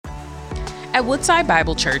At Woodside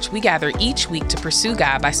Bible Church, we gather each week to pursue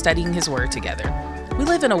God by studying His Word together. We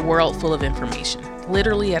live in a world full of information,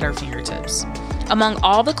 literally at our fingertips. Among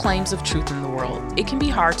all the claims of truth in the world, it can be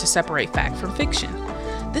hard to separate fact from fiction.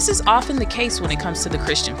 This is often the case when it comes to the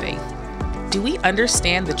Christian faith. Do we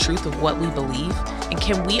understand the truth of what we believe, and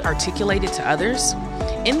can we articulate it to others?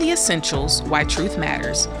 In the Essentials, Why Truth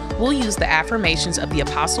Matters, we'll use the affirmations of the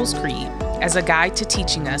Apostles' Creed as a guide to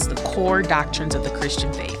teaching us the core doctrines of the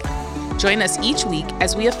Christian faith. Join us each week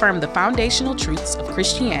as we affirm the foundational truths of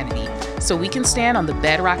Christianity so we can stand on the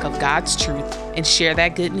bedrock of God's truth and share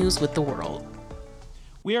that good news with the world.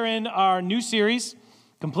 We are in our new series,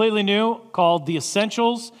 completely new, called The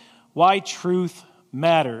Essentials, Why Truth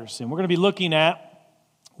Matters. And we're going to be looking at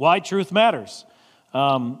why truth matters.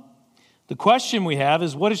 The question we have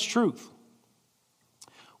is, what is truth?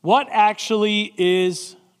 What actually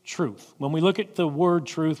is truth? When we look at the word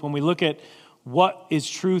truth, when we look at what is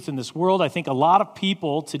truth in this world, I think a lot of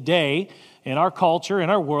people today in our culture, in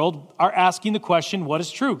our world, are asking the question, what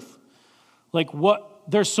is truth?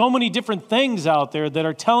 There's so many different things out there that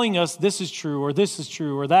are telling us this is true, or this is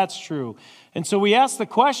true, or that's true. And so we ask the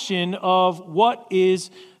question of what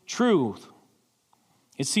is truth?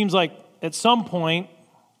 It seems like at some point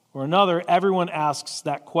or another, everyone asks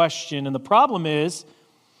that question. And the problem is,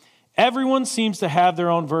 everyone seems to have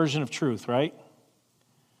their own version of truth, right?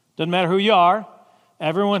 Doesn't matter who you are,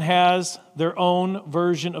 everyone has their own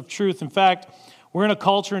version of truth. In fact, we're in a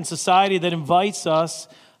culture and society that invites us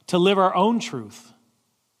to live our own truth,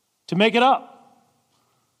 to make it up,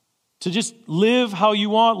 to just live how you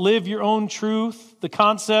want, live your own truth. The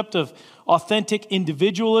concept of authentic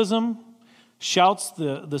individualism shouts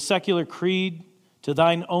the secular creed, to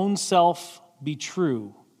thine own self be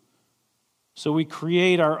true. So we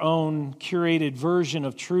create our own curated version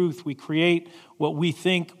of truth. We create what we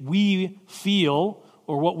think we feel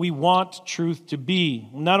or what we want truth to be.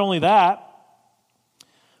 Not only that,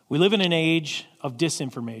 we live in an age of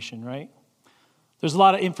disinformation, right? There's a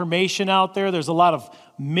lot of information out there. There's a lot of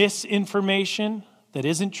misinformation that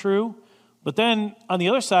isn't true. But then on the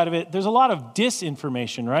other side of it, there's a lot of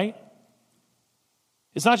disinformation, right?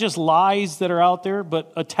 It's not just lies that are out there,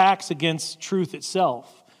 but attacks against truth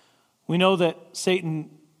itself. We know that Satan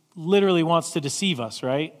literally wants to deceive us,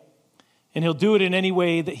 right? And he'll do it in any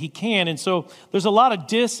way that he can. And so there's a lot of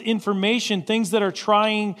disinformation, things that are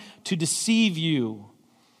trying to deceive you.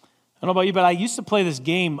 I don't know about you, but I used to play this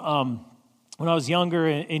game when I was younger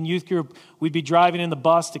in youth group. We'd be driving in the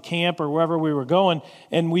bus to camp or wherever we were going,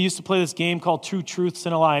 and we used to play this game called Two Truths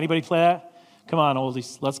and a Lie. Anybody play that? Come on,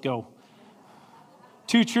 oldies, let's go.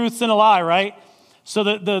 Two truths and a lie, right? So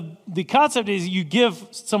the concept is you give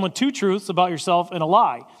someone two truths about yourself and a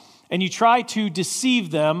lie, and you try to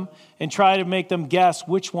deceive them and try to make them guess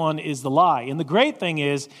which one is the lie. And the great thing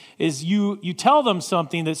is you tell them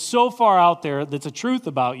something that's so far out there that's a truth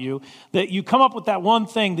about you that you come up with that one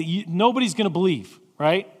thing that nobody's going to believe,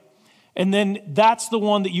 right? And then that's the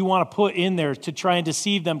one that you want to put in there to try and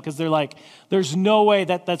deceive them because they're like, there's no way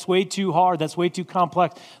that's way too hard, that's way too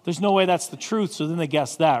complex. There's no way that's the truth, so then they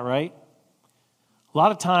guess that, right? A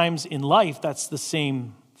lot of times in life, that's the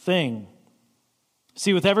same thing.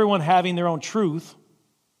 See, with everyone having their own truth,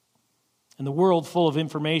 and the world full of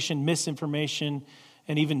information, misinformation,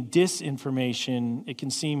 and even disinformation, it can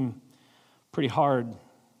seem pretty hard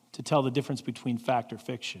to tell the difference between fact or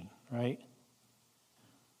fiction, right?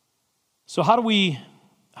 So how do we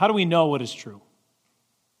know what is true?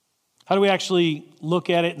 How do we actually look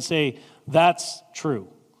at it and say, that's true?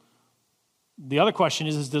 The other question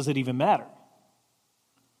is does it even matter?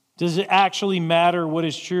 Does it actually matter what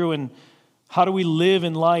is true? And how do we live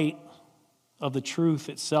in light of the truth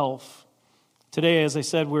itself? Today, as I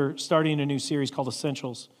said, we're starting a new series called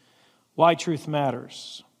Essentials, Why Truth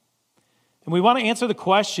Matters. And we want to answer the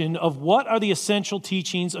question of what are the essential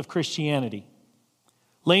teachings of Christianity?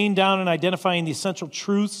 Laying down and identifying the essential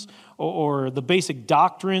truths or the basic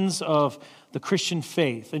doctrines of the Christian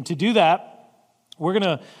faith. And to do that, we're going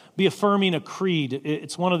to be affirming a creed.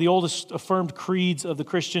 It's one of the oldest affirmed creeds of the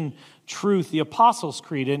Christian truth, the Apostles'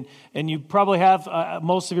 Creed. And you probably have,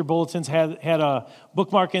 most of your bulletins had a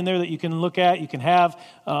bookmark in there that you can look at, you can have,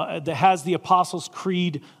 that has the Apostles'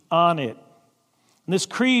 Creed on it. And this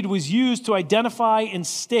creed was used to identify and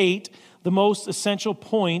state the most essential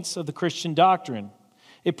points of the Christian doctrine.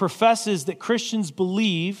 It professes that Christians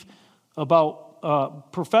believe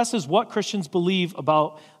professes what Christians believe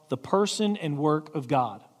about the person and work of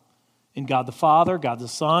God. In God the Father, God the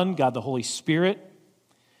Son, God the Holy Spirit.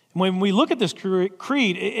 And when we look at this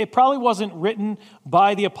creed, it probably wasn't written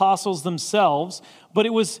by the apostles themselves, but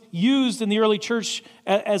it was used in the early church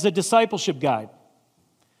as a discipleship guide.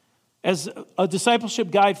 as a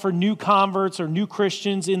discipleship guide for new converts or new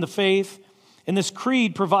Christians in the faith. And this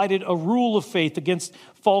creed provided a rule of faith against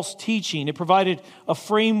false teaching. It provided a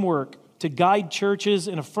framework to guide churches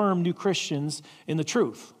and affirm new Christians in the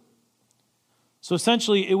truth. So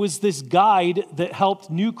essentially, it was this guide that helped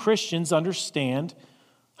new Christians understand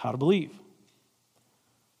how to believe.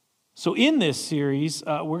 So in this series,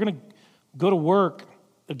 we're going to go to work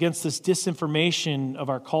against this disinformation of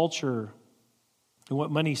our culture and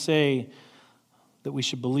what many say that we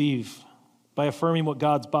should believe by affirming what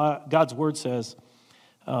God's word says.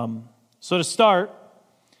 So to start,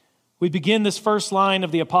 we begin this first line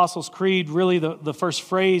of the Apostles' Creed, really the first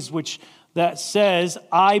phrase that says,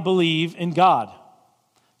 I believe in God.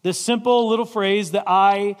 This simple little phrase that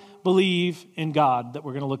I believe in God that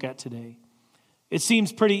we're going to look at today. It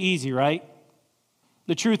seems pretty easy, right?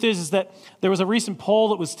 The truth is that there was a recent poll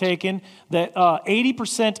that was taken that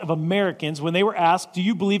 80% of Americans, when they were asked, do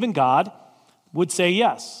you believe in God, would say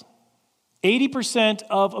yes. 80%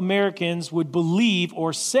 of Americans would believe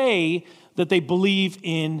or say that they believe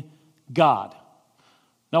in God.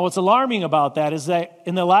 Now, what's alarming about that is that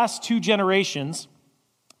in the last 2 generations,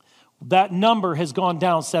 that number has gone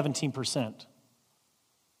down 17%.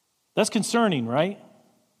 That's concerning, right?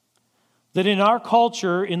 That in our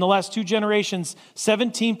culture, in the last 2 generations,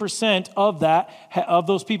 17% of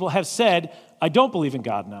those people have said, I don't believe in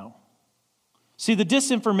God now. See, the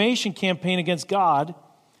disinformation campaign against God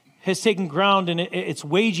has taken ground and it's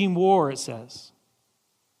waging war, it says.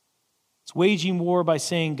 It's waging war by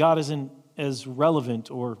saying God isn't as relevant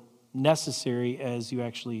or necessary as you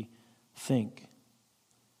actually think.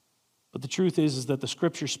 But the truth is that the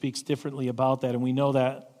Scripture speaks differently about that, and we know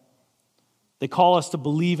that. They call us to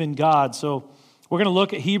believe in God. So we're going to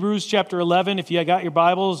look at Hebrews chapter 11. If you got your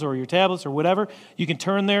Bibles or your tablets or whatever, you can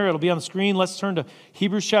turn there. It'll be on the screen. Let's turn to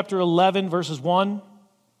Hebrews chapter 11, verses 1,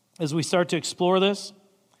 as we start to explore this.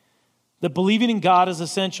 That believing in God is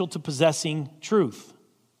essential to possessing truth.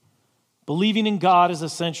 Believing in God is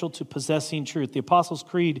essential to possessing truth. The Apostles'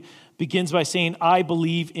 Creed begins by saying, I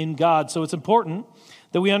believe in God. So it's important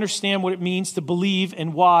that we understand what it means to believe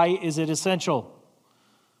and why is it essential.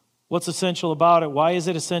 What's essential about it? Why is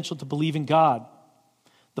it essential to believe in God?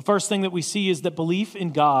 The first thing that we see is that belief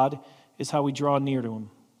in God is how we draw near to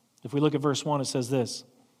Him. If we look at verse 1, it says this.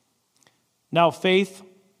 Now faith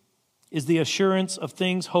is the assurance of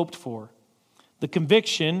things hoped for, the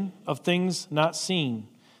conviction of things not seen.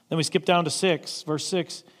 Then we skip down to 6, verse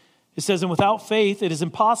 6. It says, and without faith it is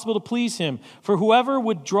impossible to please Him, for whoever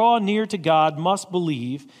would draw near to God must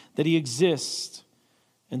believe that He exists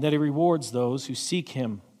and that He rewards those who seek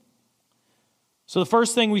Him. So the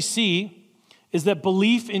first thing we see is that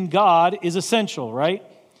belief in God is essential, right?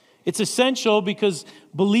 It's essential because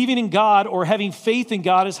believing in God or having faith in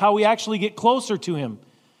God is how we actually get closer to Him.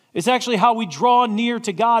 It's actually how we draw near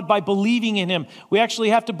to God by believing in Him. We actually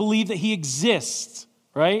have to believe that He exists,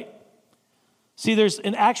 right? See, there's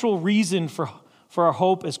an actual reason for our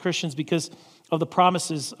hope as Christians because of the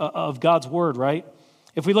promises of God's word, right?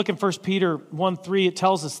 If we look in 1 Peter 1:3, it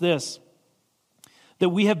tells us this, that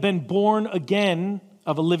we have been born again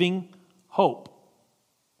of a living hope.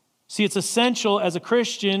 See, it's essential as a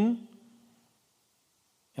Christian,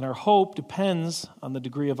 and our hope depends on the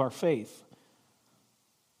degree of our faith.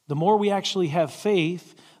 The more we actually have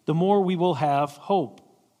faith, the more we will have hope.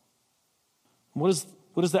 What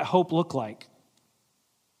does that hope look like?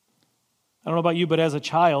 I don't know about you, but as a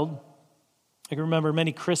child, I can remember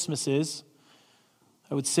many Christmases.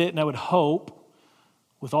 I would sit and I would hope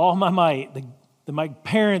with all my might that my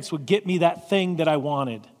parents would get me that thing that I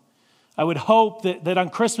wanted. I would hope that on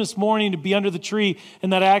Christmas morning to be under the tree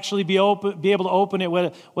and that I actually be able to open it,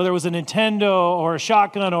 whether it was a Nintendo or a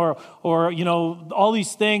shotgun or all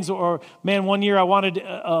these things. Or, man, one year I wanted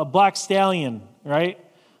a black stallion, right?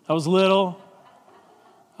 I was little.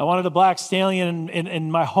 I wanted a black stallion,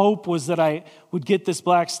 and my hope was that I would get this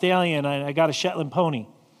black stallion. I got a Shetland pony.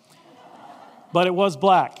 But it was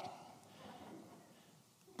black.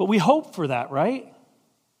 But we hope for that, right?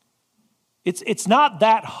 It's not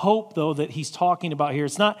that hope, though, that he's talking about here.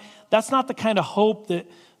 That's not the kind of hope that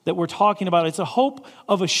we're talking about. It's a hope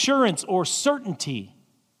of assurance or certainty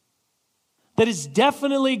that is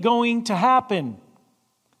definitely going to happen,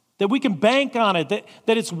 that we can bank on it,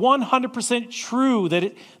 that it's 100% true,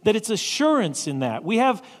 that it's assurance in that. We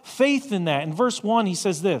have faith in that. In verse 1, he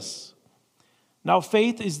says this, now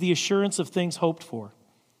faith is the assurance of things hoped for,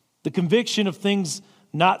 the conviction of things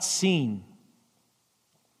not seen.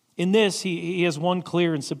 In this, he has one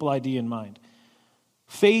clear and simple idea in mind.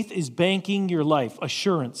 Faith is banking your life,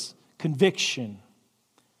 assurance, conviction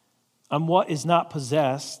on what is not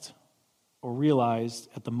possessed or realized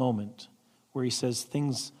at the moment, where he says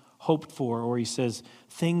things hoped for, or he says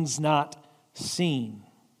things not seen.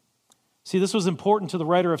 See, this was important to the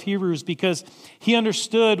writer of Hebrews because he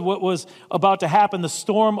understood what was about to happen, the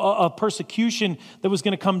storm of persecution that was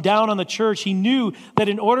going to come down on the church. He knew that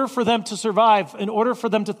in order for them to survive, in order for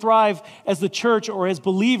them to thrive as the church or as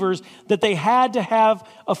believers, that they had to have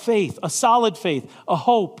a faith, a solid faith, a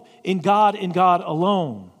hope in God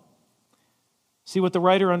alone. See, what the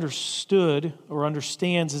writer understood or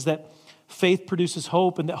understands is that faith produces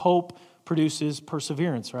hope and that hope produces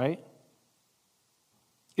perseverance, right?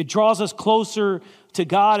 It draws us closer to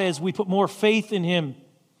God as we put more faith in him,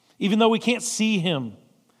 even though we can't see him.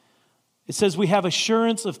 It says we have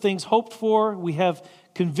assurance of things hoped for. We have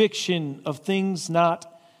conviction of things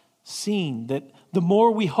not seen. That the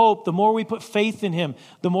more we hope, the more we put faith in him,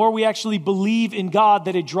 the more we actually believe in God,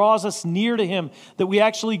 that it draws us near to him, that we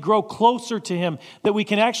actually grow closer to him, that we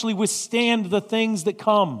can actually withstand the things that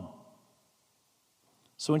come.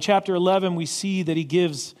 So in chapter 11, we see that he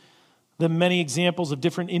gives the many examples of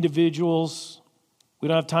different individuals. We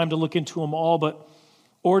don't have time to look into them all, but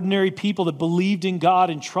ordinary people that believed in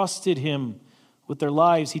God and trusted him with their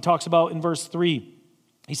lives. He talks about in verse 3,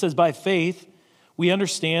 he says, by faith, we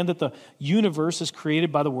understand that the universe is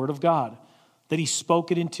created by the word of God, that he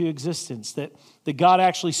spoke it into existence, that God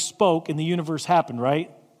actually spoke and the universe happened,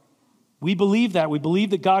 right? We believe that. We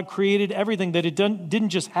believe that God created everything, that it didn't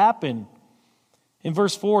just happen. In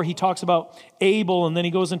verse 4, he talks about Abel, and then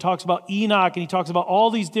he goes and talks about Enoch, and he talks about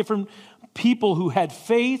all these different people who had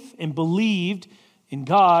faith and believed in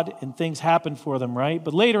God, and things happened for them, right?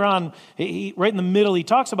 But later on, right in the middle, he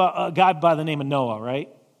talks about a guy by the name of Noah, right?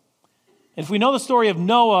 And if we know the story of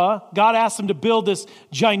Noah, God asked him to build this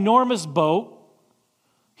ginormous boat.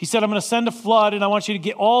 He said, I'm going to send a flood, and I want you to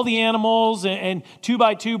get all the animals and 2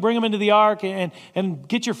 by 2, bring them into the ark and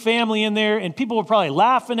get your family in there. And people were probably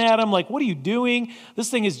laughing at him, like, what are you doing? This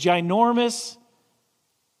thing is ginormous.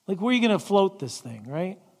 Like, where are you going to float this thing,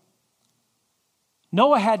 right?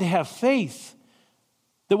 Noah had to have faith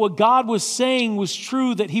that what God was saying was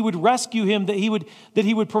true, that he would rescue him, that he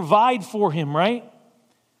would provide for him, right?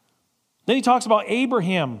 Then he talks about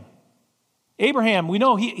Abraham. Abraham, we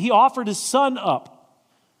know he offered his son up.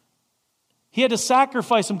 He had to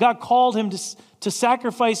sacrifice him. God called him to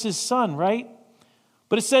sacrifice his son, right?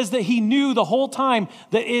 But it says that he knew the whole time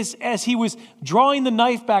that as he was drawing the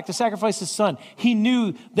knife back to sacrifice his son, he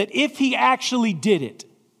knew that if he actually did it,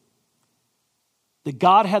 that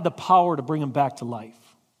God had the power to bring him back to life.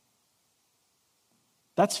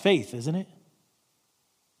 That's faith, isn't it?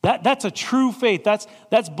 That's a true faith.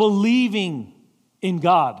 That's believing in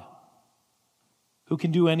God who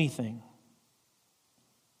can do anything.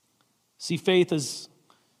 See, faith is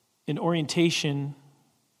an orientation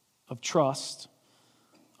of trust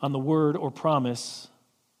on the word or promise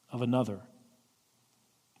of another.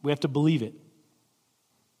 We have to believe it.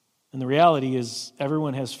 And the reality is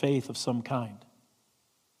everyone has faith of some kind.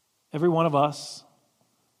 Every one of us,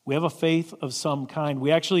 we have a faith of some kind.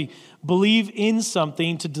 We actually believe in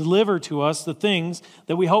something to deliver to us the things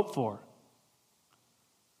that we hope for.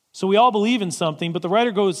 So we all believe in something, but the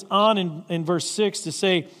writer goes on in verse 6 to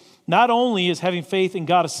say, not only is having faith in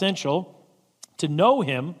God essential to know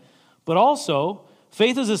him, but also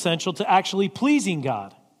faith is essential to actually pleasing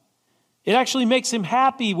God. It actually makes him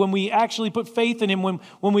happy when we actually put faith in him.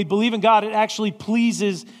 When we believe in God, it actually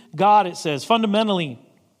pleases God, it says. Fundamentally,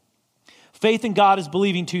 faith in God is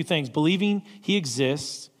believing two things. Believing he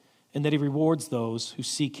exists and that he rewards those who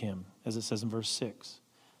seek him, as it says in verse 6.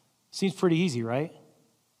 Seems pretty easy, right?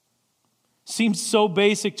 Seems so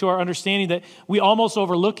basic to our understanding that we almost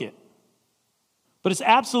overlook it. But it's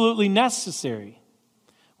absolutely necessary.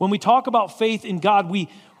 When we talk about faith in God, we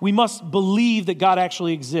must believe that God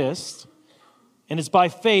actually exists. And it's by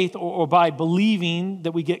faith or by believing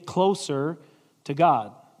that we get closer to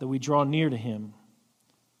God, that we draw near to him.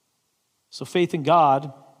 So faith in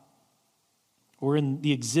God, or in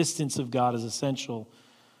the existence of God, is essential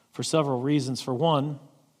for several reasons. For one,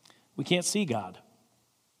 we can't see God.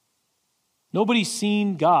 Nobody's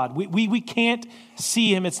seen God. We can't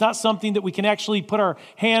see him. It's not something that we can actually put our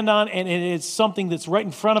hand on, and it's something that's right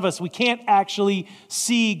in front of us. We can't actually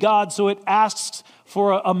see God, so it asks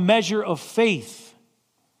for a measure of faith.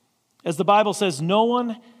 As the Bible says, no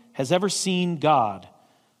one has ever seen God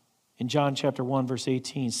in John chapter 1, verse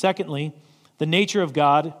 18. Secondly, the nature of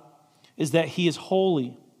God is that he is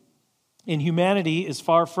holy, and humanity is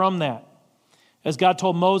far from that. As God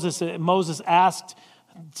told Moses asked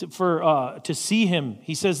to see him.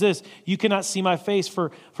 He says this, you cannot see my face,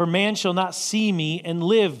 for man shall not see me and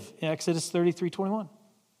live. In Exodus 33:21.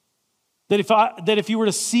 That if you were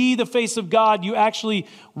to see the face of God, you actually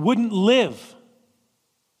wouldn't live.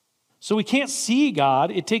 So we can't see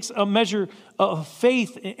God. It takes a measure of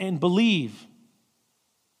faith and believe.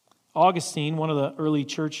 Augustine, one of the early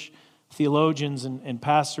church theologians and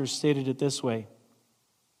pastors, stated it this way: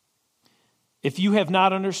 if you have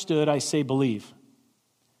not understood, I say believe.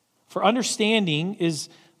 For understanding is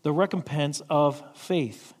the recompense of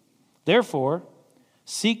faith. Therefore,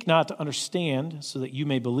 seek not to understand so that you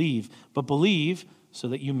may believe, but believe so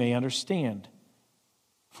that you may understand.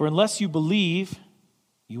 For unless you believe,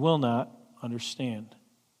 you will not understand.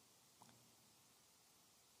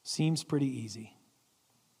 Seems pretty easy.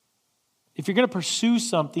 If you're going to pursue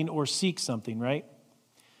something or seek something, right,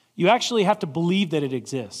 you actually have to believe that it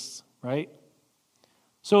exists, right?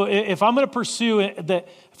 So if I'm going to pursue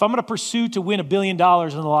to win $1 billion in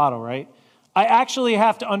the lotto, right, I actually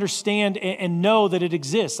have to understand and know that it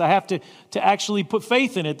exists. I have to actually put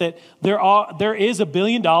faith in it that there is $1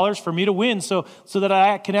 billion for me to win, so that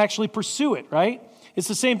I can actually pursue it, right? It's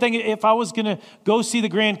the same thing if I was going to go see the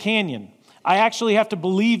Grand Canyon. I actually have to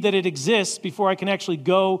believe that it exists before I can actually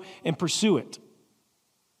go and pursue it.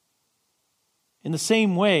 In the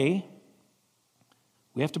same way,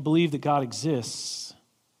 we have to believe that God exists.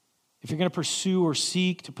 If you're going to pursue or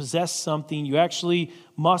seek to possess something, you actually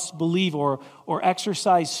must believe or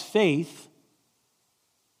exercise faith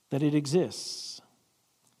that it exists.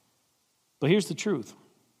 But here's the truth.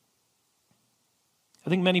 I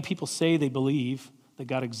think many people say they believe that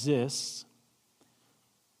God exists,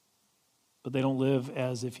 but they don't live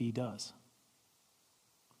as if he does.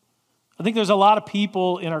 I think there's a lot of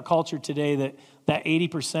people in our culture today that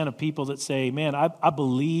 80% of people that say, man, I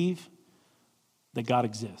believe that God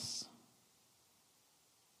exists.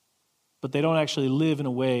 But they don't actually live in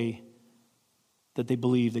a way that they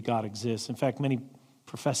believe that God exists. In fact, many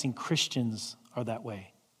professing Christians are that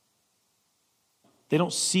way. They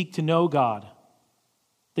don't seek to know God.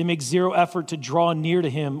 They make zero effort to draw near to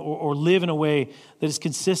him or live in a way that is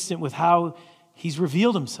consistent with how he's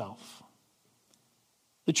revealed himself.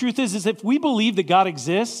 The truth is if we believe that God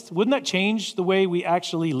exists, wouldn't that change the way we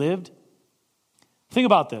actually lived? Think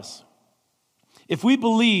about this. If we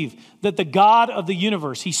believe that the God of the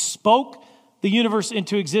universe, he spoke the universe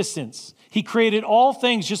into existence, he created all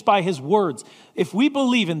things just by his words. If we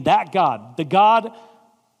believe in that God, the God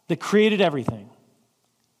that created everything,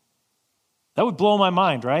 that would blow my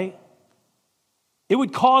mind, right? It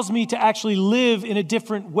would cause me to actually live in a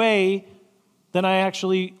different way than I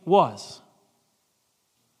actually was.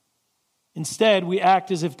 Instead, we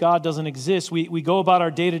act as if God doesn't exist. We go about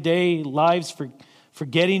our day-to-day lives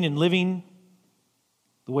forgetting and living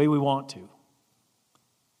the way we want to.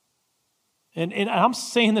 And I'm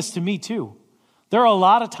saying this to me too. There are a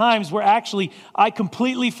lot of times where actually I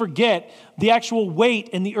completely forget the actual weight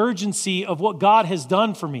and the urgency of what God has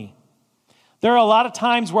done for me. There are a lot of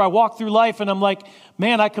times where I walk through life and I'm like,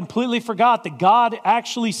 man, I completely forgot that God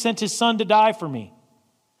actually sent his son to die for me.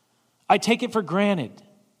 I take it for granted.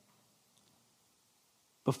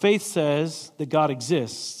 But faith says that God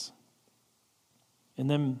exists and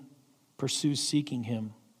then pursues seeking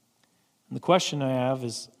him. And the question I have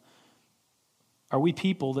is, are we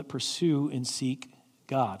people that pursue and seek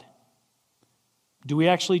God? Do we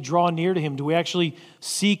actually draw near to him? Do we actually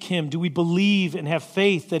seek him? Do we believe and have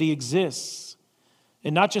faith that he exists?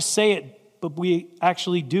 And not just say it, but we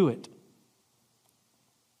actually do it.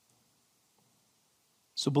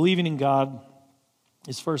 So believing in God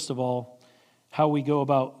is, first of all, how we go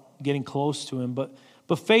about getting close to him. But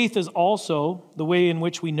faith is also the way in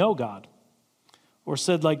which we know God. Or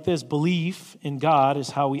said like this, belief in God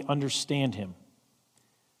is how we understand him.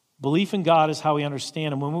 Belief in God is how we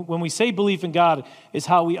understand him. When we say belief in God is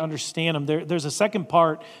how we understand him, there's a second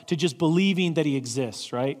part to just believing that he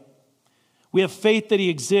exists, right? We have faith that he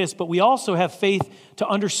exists, but we also have faith to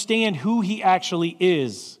understand who he actually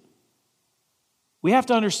is. We have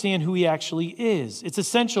to understand who he actually is. It's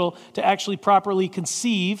essential to actually properly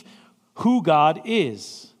conceive who God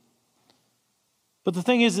is. But the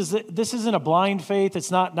thing is that this isn't a blind faith.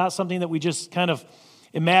 It's not something that we just kind of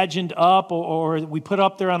imagined up or we put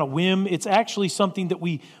up there on a whim. It's actually something that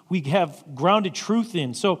we have grounded truth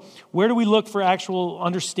in. So where do we look for actual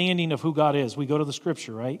understanding of who God is? We go to the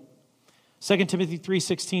scripture, right? 2 Timothy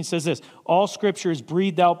 3:16 says this, all scripture is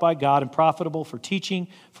breathed out by God and profitable for teaching,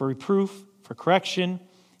 for reproof, for correction,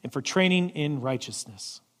 and for training in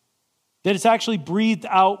righteousness. That it's actually breathed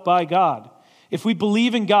out by God. If we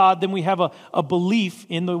believe in God, then we have a belief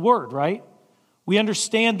in the word, right? We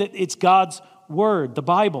understand that it's God's word, the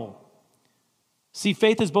Bible. See,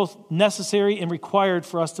 faith is both necessary and required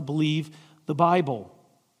for us to believe the Bible.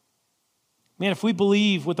 Man, if we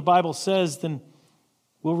believe what the Bible says, then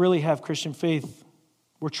we'll really have Christian faith.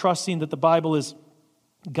 We're trusting that the Bible is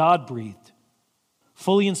God-breathed,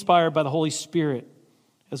 fully inspired by the Holy Spirit.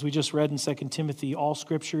 As we just read in 2 Timothy, all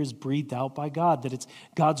Scripture is breathed out by God, that it's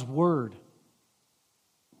God's Word.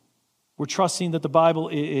 We're trusting that the Bible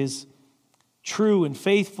is true and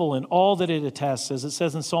faithful in all that it attests. As it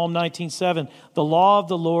says in Psalm 19:7, the law of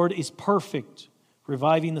the Lord is perfect,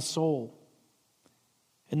 reviving the soul.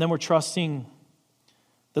 And then we're trusting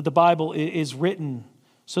that the Bible is written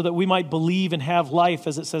so that we might believe and have life,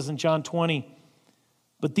 as it says in John 20.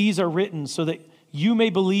 But these are written so that you may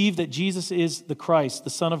believe that Jesus is the Christ, the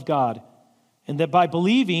Son of God, and that by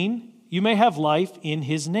believing you may have life in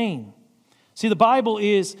his name. See, the Bible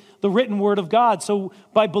is the written word of God. So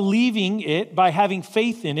by believing it, by having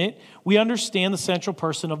faith in it, we understand the central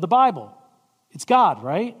person of the Bible. It's God,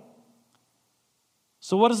 right?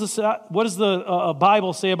 So what does the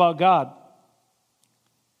Bible say about God?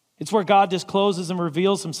 It's where God discloses and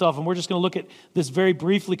reveals himself. And we're just going to look at this very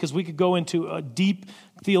briefly because we could go into a deep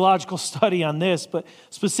theological study on this. But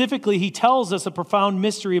specifically, he tells us a profound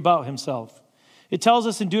mystery about himself. It tells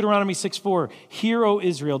us in Deuteronomy 6:4, "Hear, O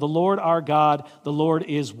Israel, the Lord our God, the Lord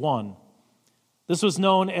is one." This was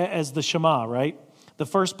known as the Shema, right? The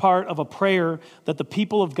first part of a prayer that the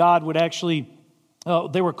people of God would actually,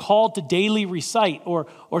 they were called to daily recite or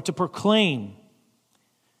to proclaim.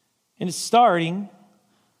 And it's stating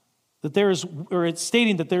that there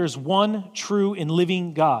is one true and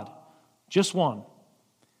living God, just one.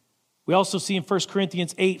 We also see in 1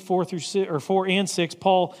 Corinthians 8:4 and 6,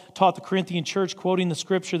 Paul taught the Corinthian church, quoting the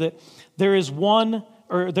scripture, that there is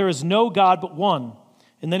no God but one.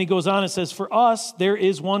 And then he goes on and says, for us, there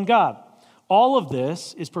is one God. All of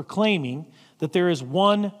this is proclaiming that there is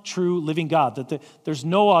one true living God, that there's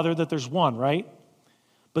no other, that there's one, right?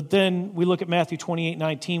 But then we look at Matthew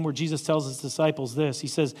 28:19, where Jesus tells his disciples this. He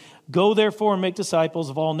says, go therefore and make disciples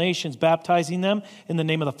of all nations, baptizing them in the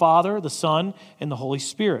name of the Father, the Son, and the Holy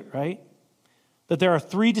Spirit, right? That there are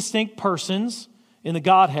three distinct persons in the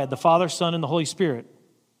Godhead, the Father, Son, and the Holy Spirit.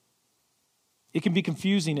 It can be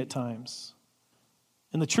confusing at times.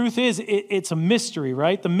 And the truth is, it's a mystery,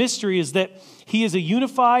 right? The mystery is that he is a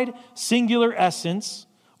unified, singular essence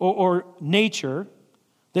or nature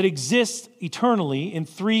that exists eternally in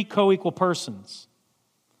three co-equal persons.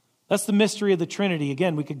 That's the mystery of the Trinity.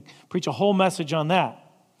 Again, we could preach a whole message on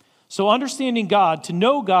that. So understanding God, to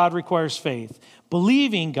know God requires faith.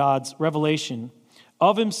 Believing God's revelation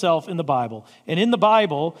of himself in the Bible. And in the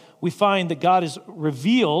Bible, we find that God is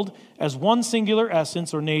revealed as one singular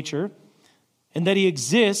essence or nature, and that he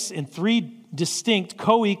exists in three distinct,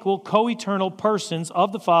 co-equal, co-eternal persons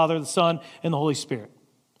of the Father, the Son, and the Holy Spirit.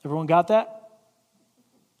 Everyone got that?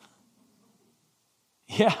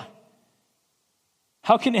 Yeah.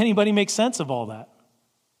 How can anybody make sense of all that?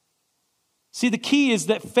 See, the key is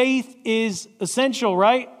that faith is essential,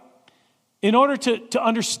 right? In order to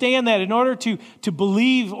understand that, in order to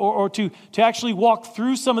believe or to actually walk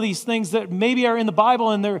through some of these things that maybe are in the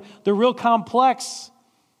Bible and they're real complex,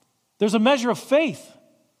 there's a measure of faith.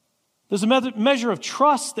 There's a measure of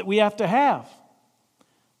trust that we have to have.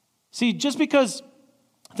 See, just because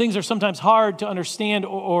things are sometimes hard to understand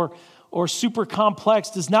or super complex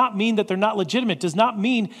does not mean that they're not legitimate, does not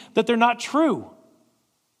mean that they're not true.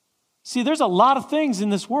 See, there's a lot of things in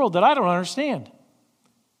this world that I don't understand.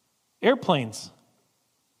 Airplanes.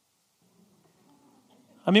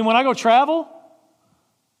 I mean, when I go travel,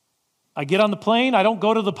 I get on the plane, I don't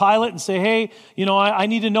go to the pilot and say, hey, I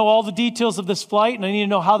need to know all the details of this flight, and I need to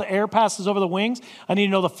know how the air passes over the wings. I need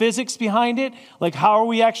to know the physics behind it, like how are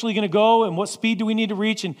we actually going to go, and what speed do we need to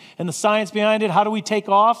reach, and the science behind it, how do we take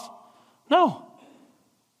off? No.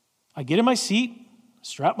 I get in my seat,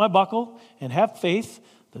 strap my buckle, and have faith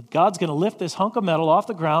that God's going to lift this hunk of metal off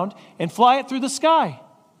the ground and fly it through the sky.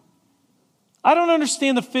 I don't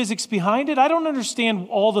understand the physics behind it. I don't understand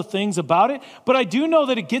all the things about it, but I do know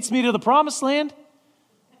that it gets me to the promised land.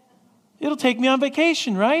 It'll take me on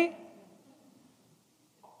vacation, right?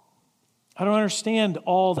 I don't understand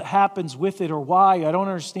all that happens with it or why. I don't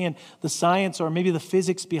understand the science or maybe the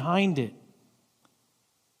physics behind it.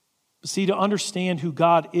 But see, to understand who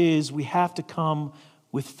God is, we have to come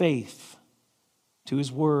with faith to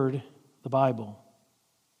his word, the Bible.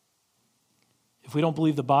 If we don't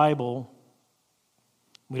believe the Bible,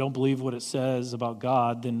 we don't believe what it says about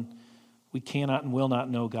God, then we cannot and will not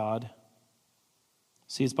know God.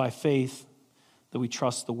 See, it's by faith that we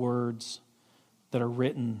trust the words that are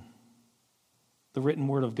written, the written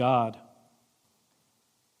word of God.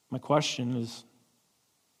 My question is,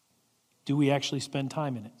 do we actually spend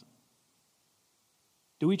time in it?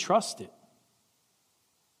 Do we trust it?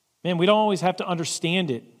 Man, we don't always have to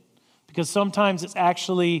understand it because sometimes it's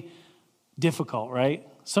actually difficult, right?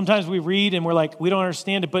 Sometimes we read and we're like, we don't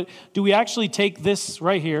understand it, but do we actually take this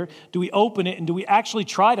right here? Do we open it and do we actually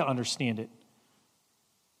try to understand it?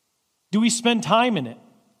 Do we spend time in it?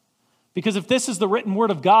 Because if this is the written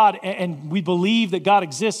word of God and we believe that God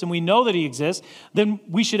exists and we know that he exists, then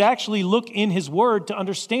we should actually look in his word to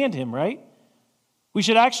understand him, right? We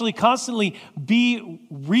should actually constantly be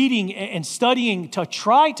reading and studying to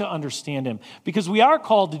try to understand him because we are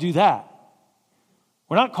called to do that.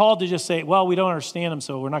 We're not called to just say, well, we don't understand him,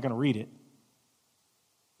 so we're not going to read it.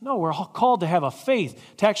 No, we're all called to have a faith,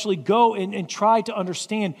 to actually go and try to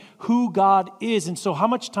understand who God is. And so how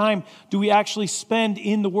much time do we actually spend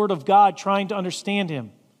in the Word of God trying to understand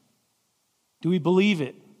him? Do we believe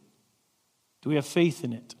it? Do we have faith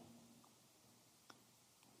in it?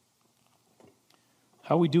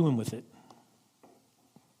 How are we doing with it?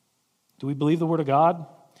 Do we believe the Word of God?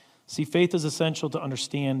 See, faith is essential to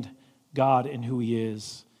understand God and who he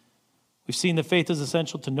is. We've seen that faith is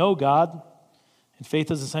essential to know God, and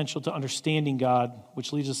faith is essential to understanding God,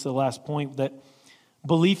 which leads us to the last point, that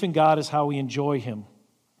belief in God is how we enjoy him.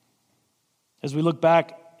 As we look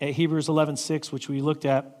back at Hebrews 11:6, which we looked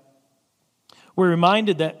at, we're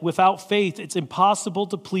reminded that without faith, it's impossible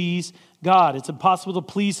to please God. It's impossible to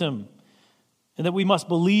please him. And that we must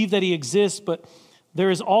believe that he exists, but there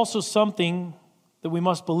is also something that we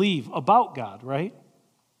must believe about God, right?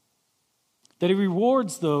 That he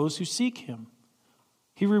rewards those who seek him.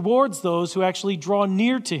 He rewards those who actually draw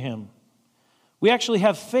near to him. We actually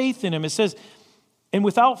have faith in him. It says, and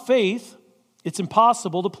without faith, it's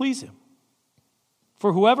impossible to please him.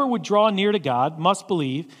 For whoever would draw near to God must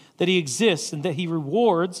believe that he exists and that he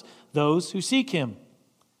rewards those who seek him.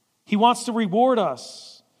 He wants to reward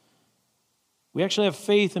us. We actually have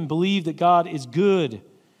faith and believe that God is good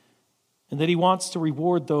and that he wants to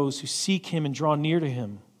reward those who seek him and draw near to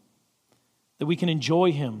him, that we can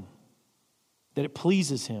enjoy him, that it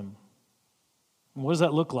pleases him. And what does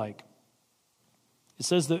that look like? It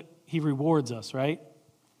says that he rewards us, right?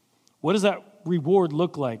 What does that reward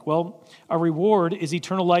look like? Well, our reward is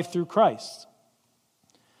eternal life through Christ.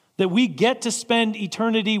 That we get to spend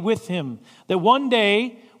eternity with him. That one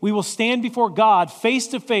day we will stand before God face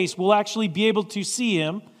to face. We'll actually be able to see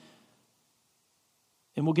him.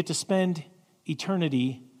 And we'll get to spend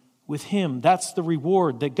eternity with him. That's the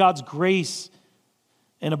reward. That God's grace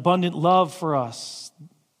and abundant love for us.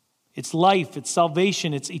 It's life, it's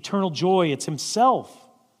salvation, it's eternal joy, it's himself.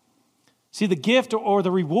 See, the gift or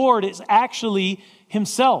the reward is actually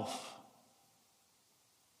himself.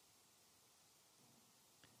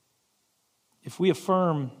 If we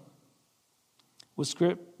affirm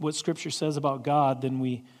what Scripture says about God, then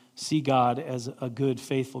we see God as a good,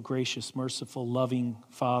 faithful, gracious, merciful, loving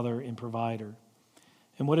Father and provider.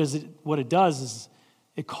 And what it does is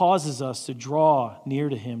it causes us to draw near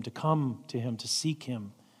to him, to come to him, to seek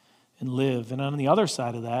him and live. And on the other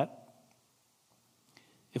side of that,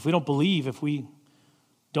 if we don't believe, if we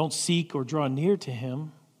don't seek or draw near to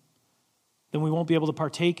him, then we won't be able to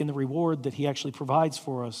partake in the reward that he actually provides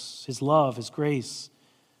for us, his love, his grace,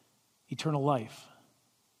 eternal life.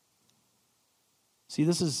 See,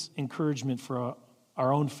 this is encouragement for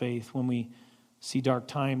our own faith when we see dark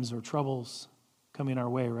times or troubles coming our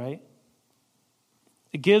way, right?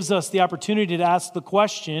 It gives us the opportunity to ask the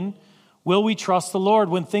question, will we trust the Lord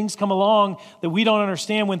when things come along that we don't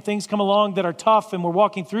understand, when things come along that are tough and we're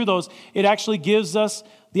walking through those? It actually gives us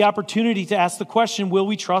the opportunity to ask the question, will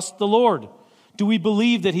we trust the Lord? Do we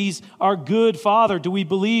believe that he's our good Father? Do we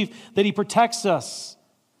believe that he protects us,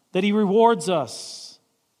 that he rewards us?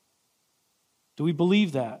 Do we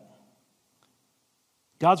believe that?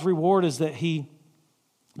 God's reward is that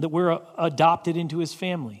we're adopted into his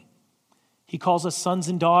family. He calls us sons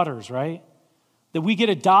and daughters, right? That we get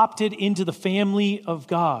adopted into the family of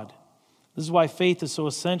God. This is why faith is so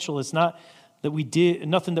essential. It's not that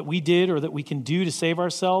nothing that we did or that we can do to save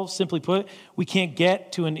ourselves. Simply put, we can't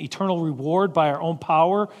get to an eternal reward by our own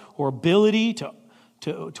power or ability to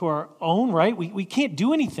our own, right? We can't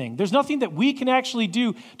do anything. There's nothing that we can actually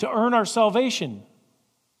do to earn our salvation.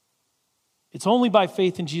 It's only by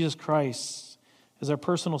faith in Jesus Christ as our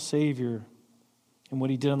personal Savior and what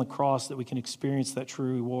he did on the cross that we can experience that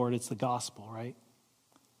true reward. It's the gospel, right?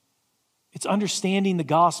 It's understanding the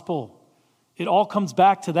gospel. It all comes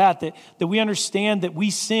back to that we understand that we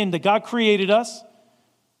sinned, that God created us,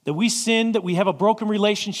 that we sinned, that we have a broken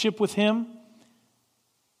relationship with him.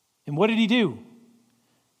 And what did he do?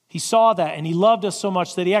 He saw that, and he loved us so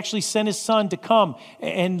much that he actually sent his son to come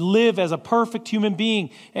and live as a perfect human being.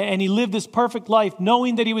 And he lived this perfect life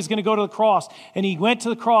knowing that he was going to go to the cross. And he went to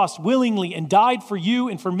the cross willingly and died for you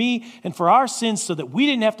and for me and for our sins so that we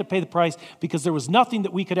didn't have to pay the price because there was nothing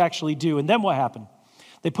that we could actually do. And then what happened?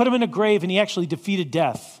 They put him in a grave, and he actually defeated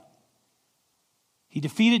death. He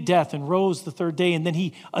defeated death and rose the third day, and then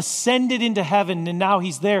he ascended into heaven, and now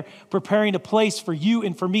he's there preparing a place for you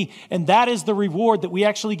and for me. And that is the reward that we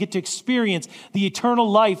actually get to experience, the eternal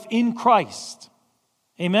life in Christ.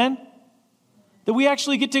 Amen? That we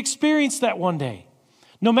actually get to experience that one day.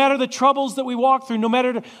 No matter the troubles that we walk through, no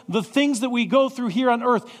matter the things that we go through here on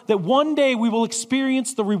earth, that one day we will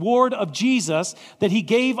experience the reward of Jesus that he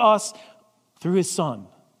gave us through his son.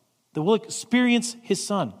 That we'll experience his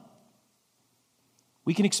son.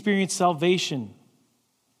 We can experience salvation.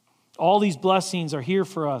 All these blessings are here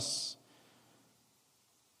for us.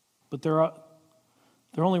 But they're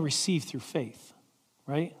only received through faith,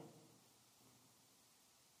 right?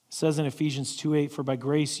 It says in Ephesians 2:8, "For by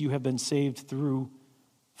grace you have been saved through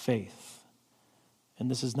faith. And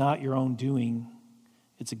this is not your own doing,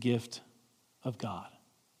 it's a gift of God."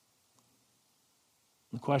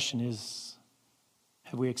 And the question is,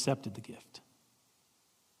 have we accepted the gift?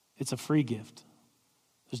 It's a free gift.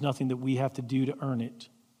 There's nothing that we have to do to earn it.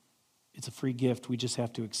 It's a free gift. We just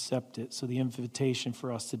have to accept it. So the invitation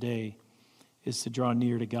for us today is to draw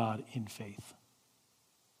near to God in faith.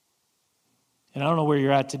 And I don't know where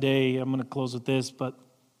you're at today. I'm going to close with this, but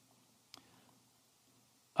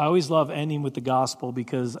I always love ending with the gospel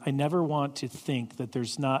because I never want to think that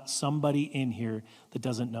there's not somebody in here that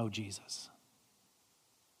doesn't know Jesus.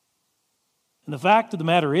 And the fact of the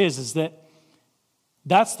matter is that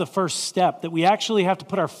that's the first step, that we actually have to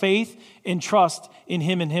put our faith and trust in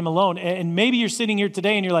him and him alone. And maybe you're sitting here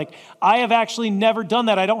today and you're like, I have actually never done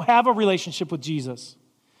that. I don't have a relationship with Jesus.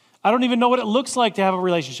 I don't even know what it looks like to have a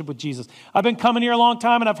relationship with Jesus. I've been coming here a long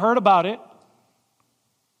time and I've heard about it.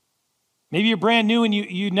 Maybe you're brand new and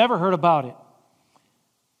you never heard about it.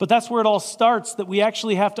 But that's where it all starts, that we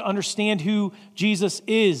actually have to understand who Jesus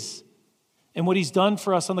is and what he's done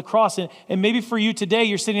for us on the cross. And maybe for you today,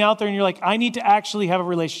 you're sitting out there and you're like, I need to actually have a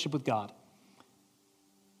relationship with God.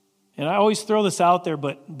 And I always throw this out there,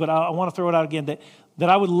 but I want to throw it out again, that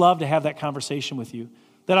I would love to have that conversation with you.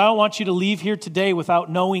 That I don't want you to leave here today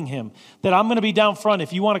without knowing him. That I'm going to be down front.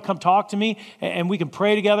 If you want to come talk to me and we can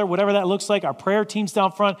pray together, whatever that looks like, our prayer team's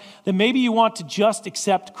down front, then maybe you want to just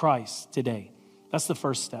accept Christ today. That's the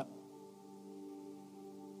first step.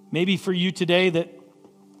 Maybe for you today that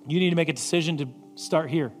you need to make a decision to start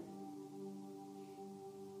here.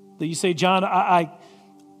 That you say, John, I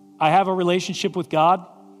have a relationship with God.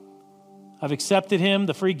 I've accepted him,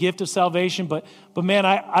 the free gift of salvation, but man,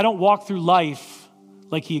 I don't walk through life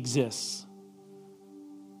like he exists.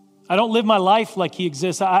 I don't live my life like he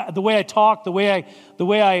exists. The way I talk, the way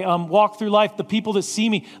I walk through life, the people that see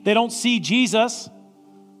me, they don't see Jesus.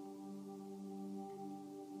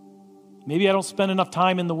 Maybe I don't spend enough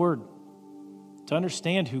time in the Word to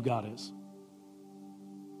understand who God is.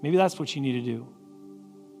 Maybe that's what you need to do.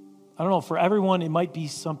 I don't know, for everyone, it might be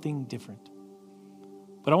something different.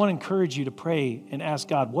 But I want to encourage you to pray and ask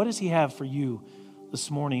God, what does he have for you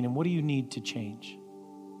this morning, and what do you need to change?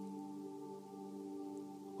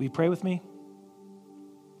 Will you pray with me?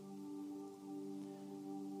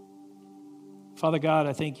 Father God,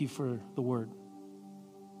 I thank you for the word.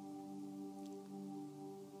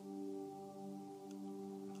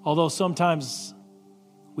 Although sometimes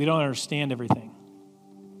we don't understand everything.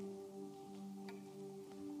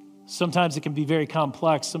 Sometimes it can be very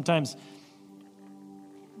complex. Sometimes,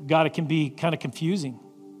 God, it can be kind of confusing.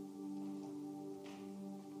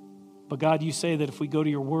 But God, you say that if we go to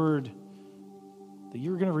your word, that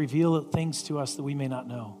you're going to reveal things to us that we may not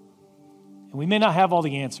know. And we may not have all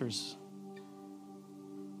the answers.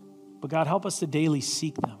 But God, help us to daily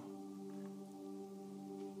seek them.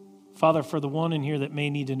 Father, for the one in here that may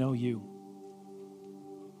need to know you,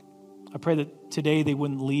 I pray that today they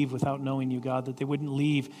wouldn't leave without knowing you, God, that they wouldn't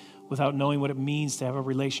leave without knowing what it means to have a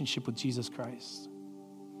relationship with Jesus Christ.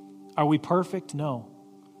 Are we perfect? No.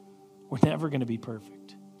 We're never going to be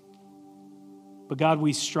perfect. But God,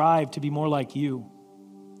 we strive to be more like you.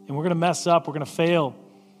 And we're going to mess up. We're going to fail.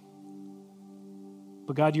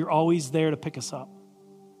 But God, you're always there to pick us up.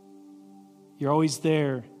 You're always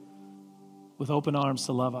there with open arms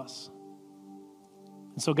to love us.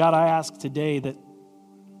 And so, God, I ask today that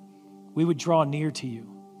we would draw near to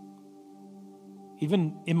you.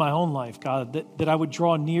 Even in my own life, God, that I would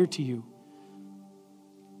draw near to you.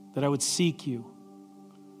 That I would seek you.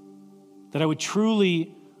 That I would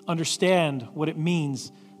truly understand what it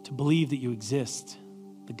means to believe that you exist.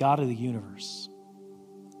 the God of the universe.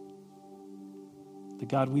 The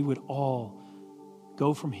God, we would all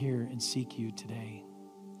go from here and seek you today.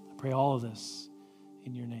 I pray all of this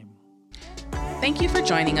in your name. Thank you for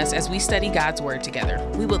joining us as we study God's Word together.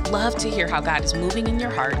 We would love to hear how God is moving in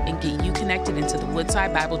your heart and get you connected into the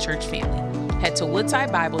Woodside Bible Church family. Head to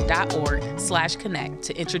woodsidebible.org/connect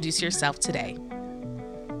to introduce yourself today.